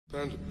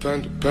Panda.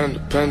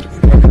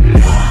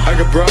 I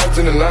got broads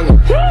in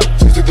Atlanta.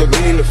 Just took the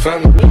lean in the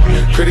family.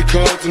 Credit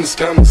cards and the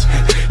scammers.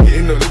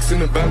 Hitting the licks in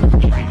the band.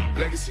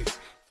 Legacies.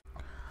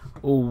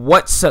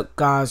 What's up,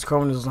 guys?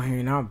 Chronos here,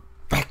 and I'm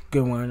back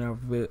in another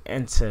video.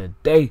 And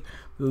today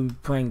we'll be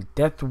playing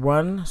Death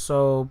Run.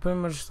 So pretty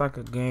much like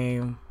a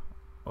game.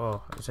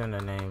 Oh, it's in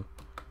the name.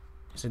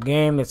 It's a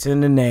game that's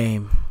in the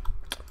name.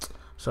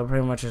 So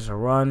pretty much it's a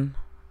run,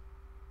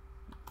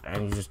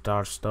 and you just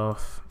dodge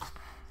stuff.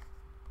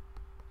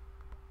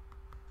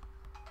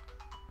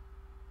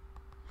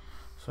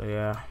 So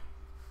yeah.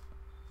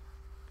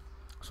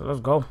 So let's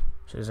go.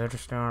 This is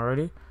interesting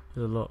already.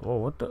 There's a little. Oh,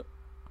 what the?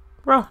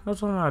 Bro, no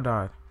telling me I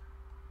died.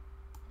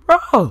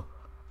 Bro,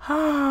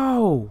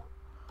 how?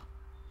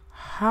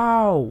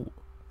 How?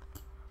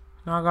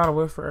 Now I gotta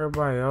wait for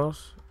everybody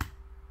else,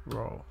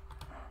 bro.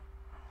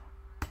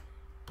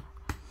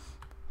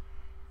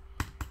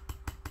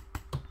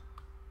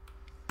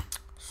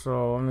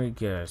 So let me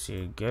guess.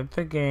 You get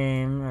the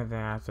game, and then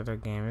after the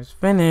game is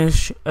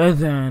finished, and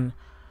then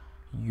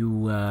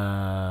you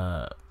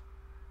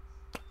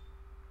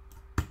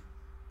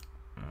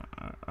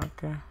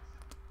okay.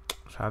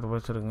 So I have to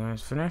wait till the game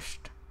is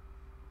finished.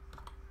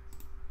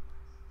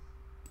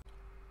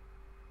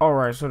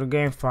 Alright, so the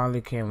game finally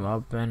came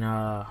up, and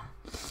I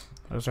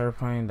started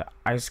playing the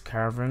Ice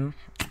Cavern.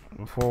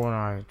 Before, when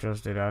I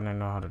just did, I didn't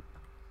know how to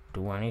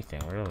do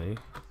anything really.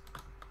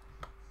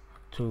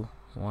 2,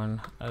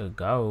 1,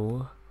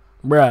 go,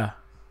 bruh.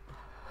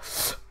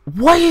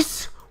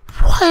 Wait.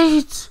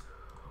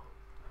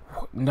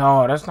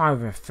 No, that's not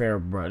even fair,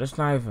 bro. That's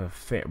not even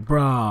fair,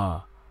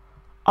 bruh.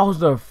 I was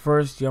the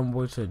first young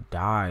boy to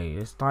die.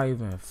 It's not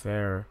even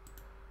fair,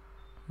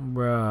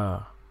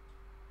 bruh.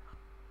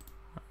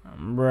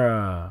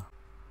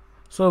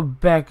 So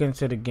back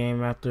into the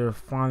game after it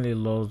finally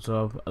loads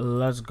up.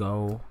 Let's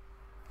go.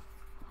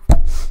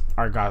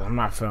 Alright, guys, I'm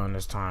not failing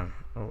this time.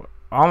 Oh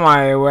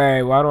my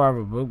way. Why do I have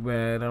a book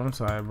bag? I'm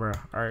sorry, bruh.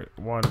 Alright,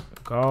 1,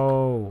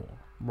 go,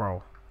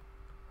 bro.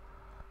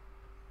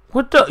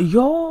 What the?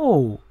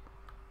 Yo,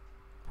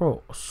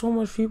 bro, so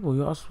much people,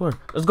 yo, I swear.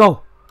 Let's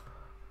go.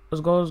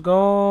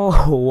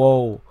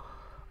 Whoa,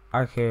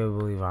 I can't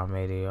believe I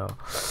made it, yo.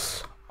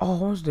 Oh, I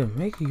almost didn't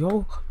make it,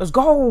 yo. Let's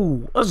go.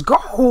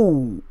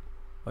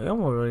 Wait,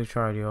 I'm gonna really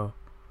try it, yo.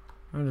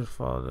 Let me just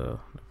follow the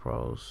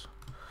pros.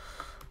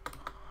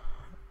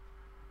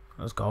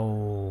 Let's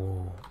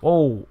go.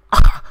 Oh,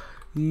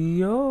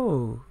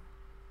 yo.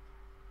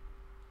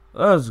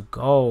 Let's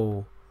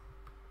go.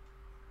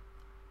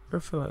 I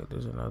feel like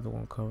there's another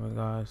one coming,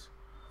 guys.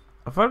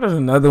 I feel like there's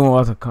another one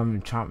about to come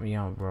and chomp me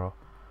out, bro.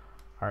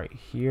 Alright,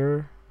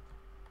 here.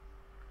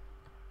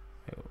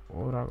 Wait,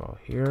 what would I go?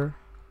 Here?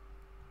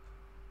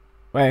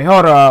 Wait,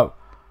 hold up.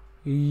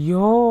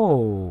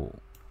 Yo.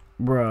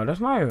 Bro, that's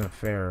not even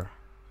fair.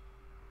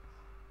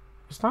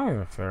 It's not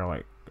even fair,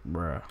 like,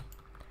 bruh.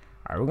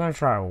 Alright, we're gonna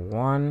try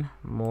one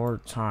more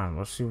time.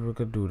 Let's see if we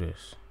could do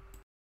this.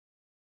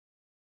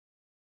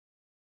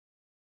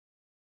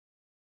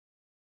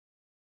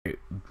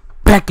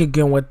 Back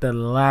again with the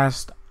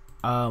last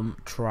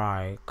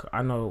try.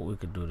 I know we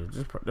could do this.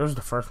 This was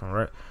the first one,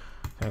 right?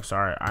 Thanks.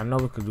 Alright, I know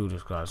we could do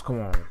this, guys.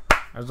 Come on.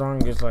 As long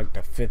as it's like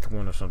the 5th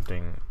one or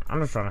something. I'm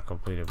just trying to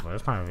complete it, but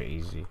it's not even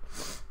easy.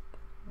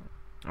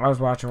 I was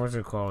watching, what's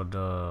it called?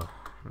 The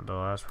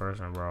last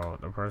person, bro.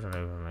 The person that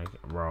even make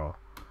it, bro.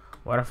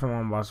 What if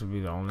I'm about to be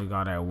the only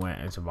guy that went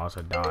and it's about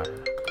to die?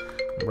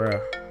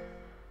 Bruh.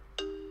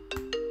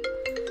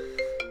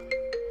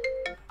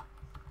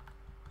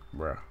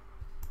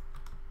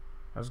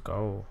 Let's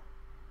go.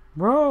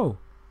 Bro.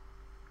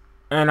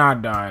 And I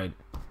died.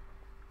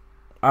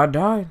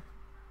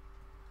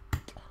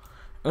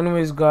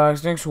 Anyways,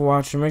 guys, thanks for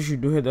watching. Make sure you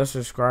do hit that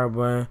subscribe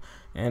button.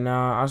 And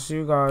I'll see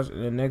you guys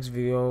in the next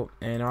video.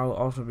 And I'll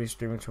also be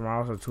streaming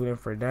tomorrow, so tune in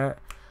for that.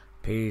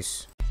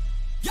 Peace.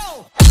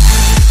 Yo!